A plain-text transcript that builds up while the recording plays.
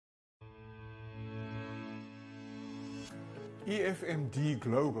EFMD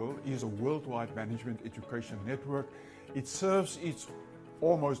Global is a worldwide management education network. It serves its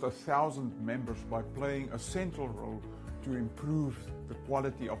almost 1,000 members by playing a central role to improve the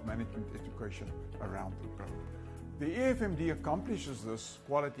quality of management education around the globe. The EFMD accomplishes this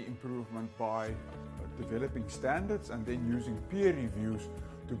quality improvement by developing standards and then using peer reviews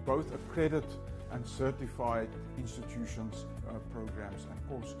to both accredit and certify institutions, programs and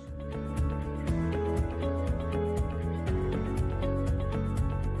courses.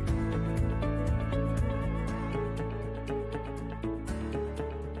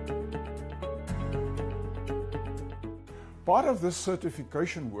 Part of this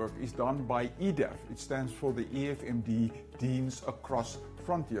certification work is done by EDAF. It stands for the EFMD Deans Across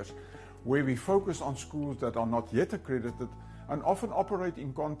Frontiers, where we focus on schools that are not yet accredited and often operate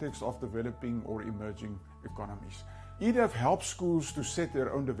in context of developing or emerging economies. EDAF helps schools to set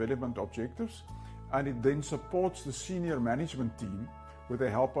their own development objectives, and it then supports the senior management team with the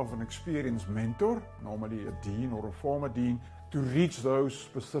help of an experienced mentor, normally a dean or a former dean, to reach those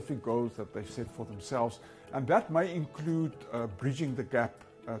specific goals that they've set for themselves. And that may include bridging the gap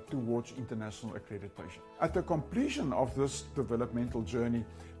towards international accreditation. At the completion of this developmental journey,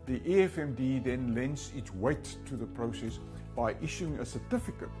 the EFMD then lends its weight to the process by issuing a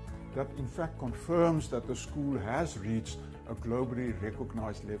certificate that in fact confirms that the school has reached a globally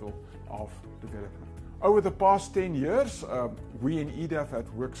recognized level of development. Over the past 10 years, we in EDAF have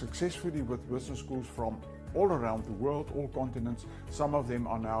worked successfully with business schools from all around the world, all continents. Some of them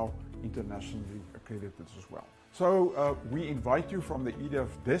are now internationally accredited as well. So we invite you from the EDAF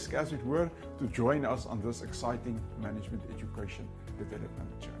desk, as it were, to join us on this exciting management education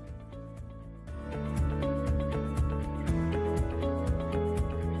development journey.